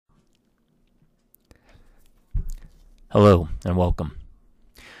Hello and welcome.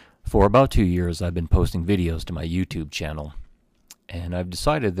 For about 2 years I've been posting videos to my YouTube channel, and I've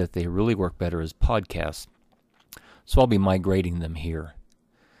decided that they really work better as podcasts, so I'll be migrating them here.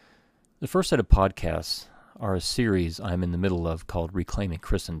 The first set of podcasts are a series I'm in the middle of called Reclaiming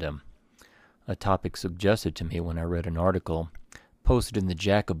Christendom, a topic suggested to me when I read an article posted in the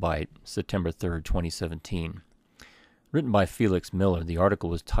Jacobite September 3rd, 2017. Written by Felix Miller, the article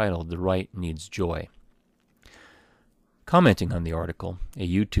was titled "The Right Needs Joy." Commenting on the article, a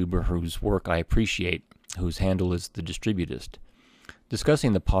YouTuber whose work I appreciate, whose handle is The Distributist,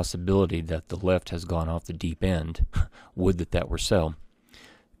 discussing the possibility that the left has gone off the deep end, would that were so,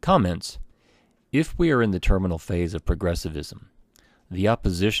 comments, "If we are in the terminal phase of progressivism, the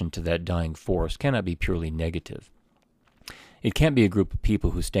opposition to that dying force cannot be purely negative. It can't be a group of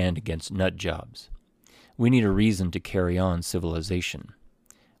people who stand against nut jobs. We need a reason to carry on civilization.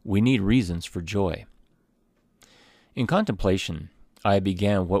 We need reasons for joy." In contemplation, I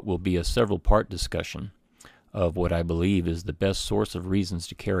began what will be a several-part discussion of what I believe is the best source of reasons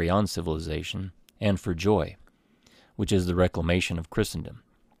to carry on civilization and for joy, which is the reclamation of Christendom.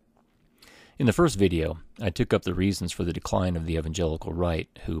 In the first video, I took up the reasons for the decline of the evangelical right,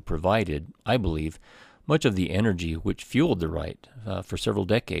 who provided, I believe, much of the energy which fueled the right for several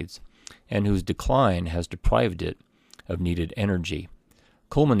decades, and whose decline has deprived it of needed energy,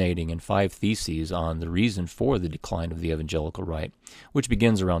 culminating in 5 theses on the reason for the decline of the evangelical right, which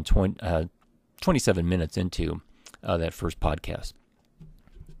begins around 27 minutes into that first podcast.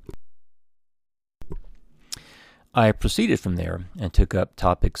 I proceeded from there and took up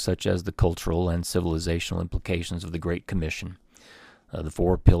topics such as the cultural and civilizational implications of the Great Commission, the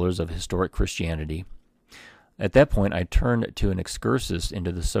 4 pillars of historic Christianity. At that point, I turned to an excursus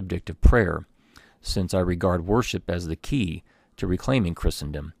into the subject of prayer, since I regard worship as the key to reclaiming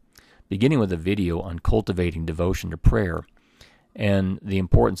Christendom, beginning with a video on cultivating devotion to prayer and the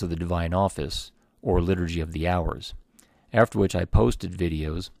importance of the divine office, or liturgy of the hours, after which I posted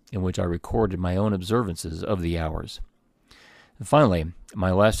videos in which I recorded my own observances of the hours. And finally,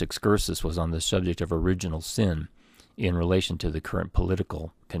 my last excursus was on the subject of original sin in relation to the current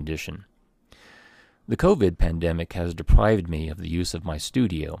political condition. The COVID pandemic has deprived me of the use of my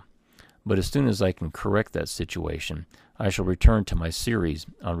studio, but as soon as I can correct that situation, I shall return to my series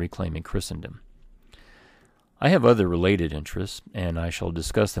on reclaiming Christendom. I have other related interests, and I shall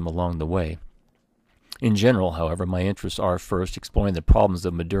discuss them along the way. In general, however, my interests are first exploring the problems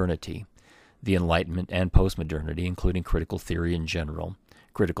of modernity, the Enlightenment and postmodernity, including critical theory in general,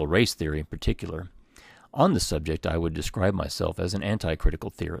 critical race theory in particular. On the subject, I would describe myself as an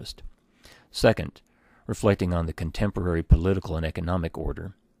anti-critical theorist. Second, reflecting on the contemporary political and economic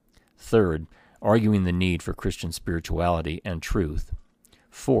order. Third, arguing the need for Christian spirituality and truth.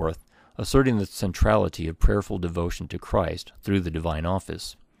 Fourth, asserting the centrality of prayerful devotion to Christ through the divine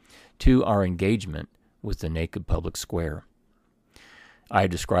office, to our engagement with the naked public square. I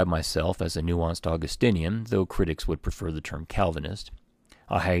describe myself as a nuanced Augustinian, though critics would prefer the term Calvinist,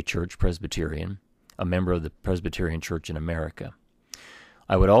 a high church Presbyterian, a member of the Presbyterian Church in America.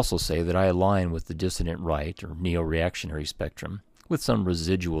 I would also say that I align with the dissident right or neo-reactionary spectrum, with some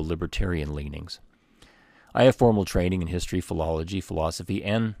residual libertarian leanings. I have formal training in history, philology, philosophy,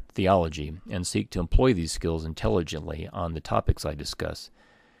 and theology, and seek to employ these skills intelligently on the topics I discuss.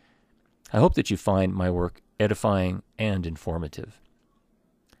 I hope that you find my work edifying and informative.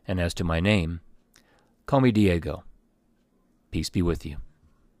 And as to my name, call me Diego. Peace be with you.